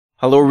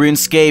Hello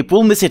Runescape,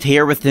 we'll miss it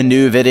here with the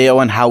new video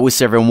and how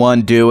is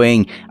everyone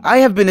doing. I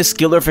have been a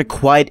skiller for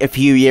quite a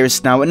few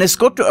years now and it's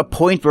got to a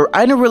point where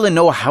I don't really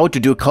know how to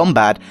do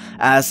combat,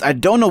 as I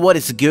don't know what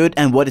is good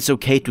and what is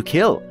okay to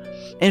kill.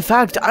 In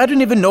fact, I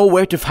don't even know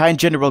where to find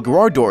general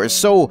garage doors,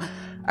 so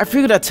I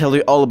figured I'd tell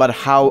you all about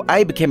how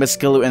I became a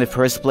skiller in the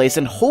first place,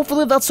 and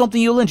hopefully that's something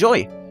you'll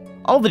enjoy.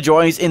 All the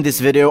drawings in this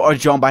video are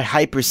drawn by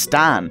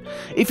HyperStan.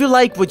 If you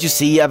like what you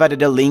see, I've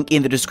added a link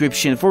in the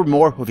description for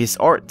more of his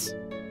art.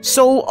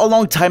 So, a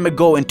long time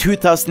ago in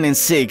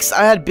 2006,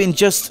 I had been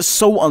just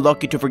so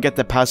unlucky to forget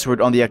the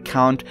password on the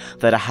account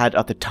that I had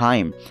at the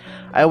time.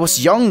 I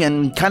was young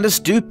and kinda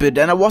stupid,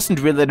 and I wasn't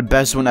really the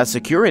best one at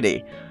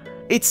security.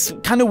 It's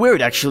kinda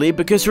weird actually,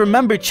 because I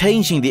remember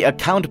changing the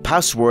account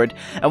password,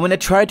 and when I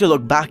tried to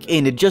log back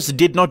in, it just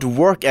did not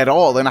work at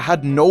all and I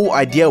had no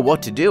idea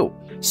what to do.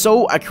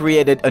 So I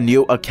created a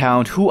new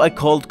account who I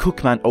called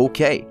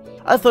CookmanOK.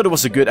 I thought it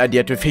was a good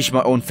idea to fish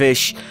my own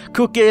fish,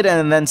 cook it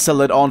and then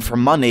sell it on for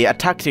money, a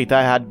tactic that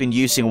I had been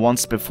using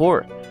once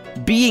before.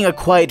 Being a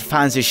quite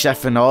fancy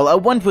chef and all, I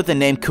went with the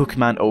name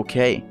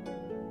CookmanOK.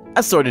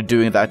 I started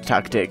doing that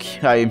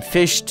tactic. I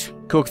fished,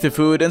 cooked the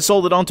food and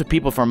sold it on to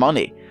people for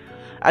money.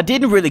 I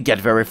didn't really get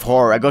very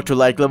far. I got to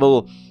like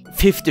level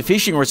 50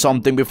 fishing or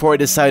something before I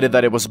decided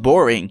that it was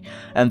boring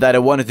and that I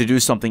wanted to do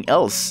something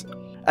else.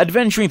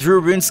 Adventuring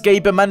through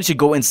Runescape, I managed to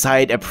go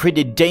inside a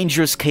pretty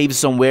dangerous cave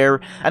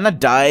somewhere, and I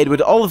died with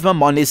all of my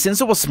money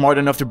since I was smart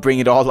enough to bring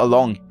it all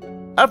along.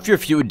 After a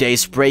few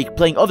days break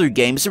playing other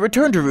games, I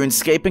returned to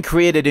Runescape and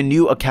created a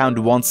new account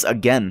once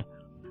again.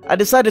 I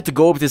decided to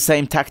go with the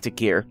same tactic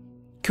here,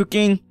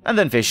 cooking and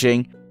then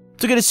fishing.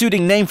 To get a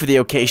suiting name for the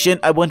occasion,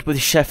 I went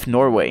with Chef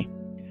Norway.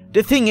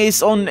 The thing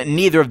is, on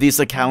neither of these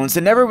accounts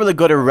I never really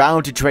got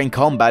around to train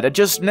combat, I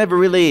just never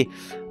really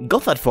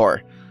got that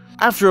far.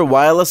 After a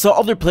while, I saw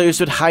other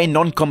players with high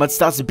non-combat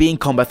stats being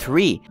Combat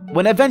 3.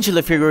 When I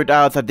eventually figured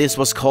out that this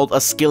was called a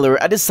skiller,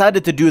 I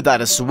decided to do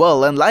that as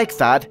well, and like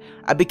that,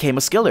 I became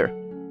a skiller.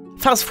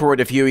 Fast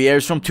forward a few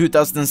years from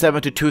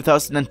 2007 to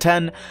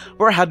 2010,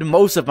 where I had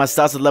most of my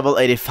stats at level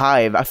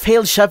 85, I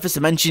failed chef as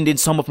mentioned in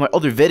some of my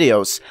other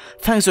videos,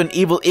 thanks to an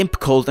evil imp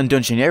cult and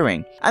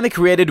dungeoneering, and I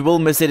created Will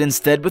Miss It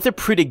instead with a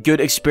pretty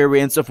good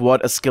experience of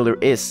what a skiller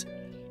is.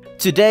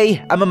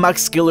 Today, I'm a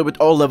max skiller with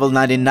all level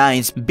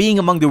 99s, being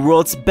among the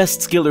world's best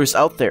skillers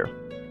out there.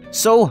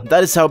 So,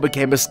 that is how I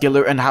became a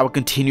skiller and how I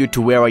continued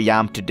to where I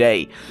am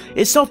today.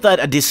 It's not that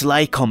I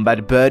dislike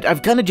combat, but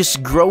I've kinda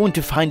just grown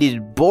to find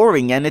it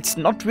boring and it's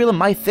not really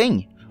my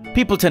thing.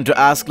 People tend to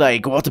ask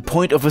like what the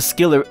point of a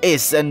skiller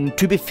is, and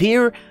to be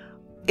fair,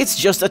 it's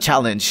just a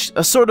challenge,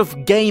 a sort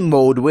of game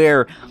mode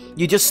where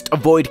you just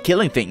avoid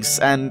killing things,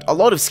 and a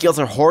lot of skills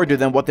are harder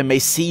than what they may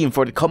seem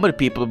for the combat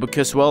people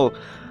because, well,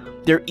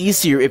 they're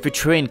easier if you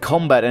train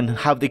combat and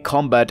have the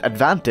combat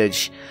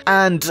advantage.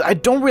 And I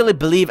don't really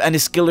believe any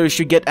skiller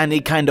should get any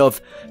kind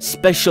of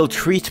special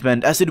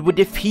treatment, as it would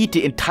defeat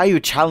the entire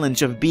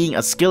challenge of being a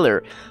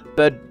skiller.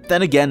 But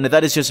then again,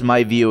 that is just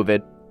my view of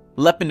it.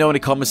 Let me know in the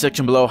comment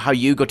section below how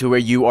you got to where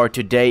you are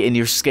today in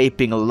your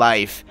scaping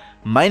life.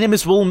 My name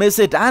is Will Miss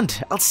It,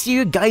 and I'll see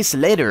you guys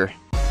later.